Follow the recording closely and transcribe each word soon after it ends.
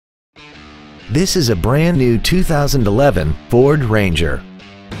This is a brand new 2011 Ford Ranger.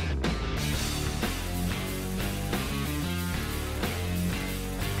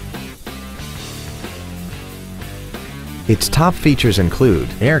 Its top features include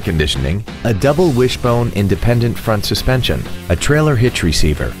air conditioning, a double wishbone independent front suspension, a trailer hitch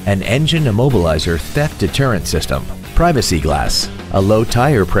receiver, an engine immobilizer theft deterrent system, privacy glass, a low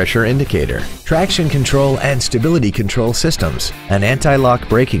tire pressure indicator, traction control and stability control systems, an anti-lock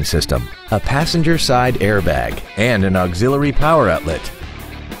braking system, a passenger side airbag, and an auxiliary power outlet.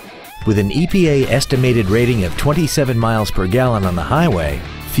 With an EPA estimated rating of 27 miles per gallon on the highway,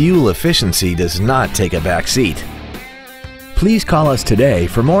 fuel efficiency does not take a back seat. Please call us today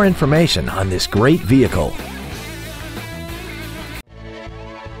for more information on this great vehicle.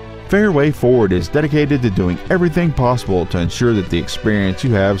 Fairway Ford is dedicated to doing everything possible to ensure that the experience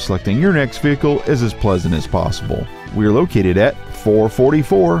you have selecting your next vehicle is as pleasant as possible. We are located at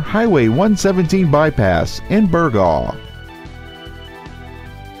 444 Highway 117 Bypass in Burgaw.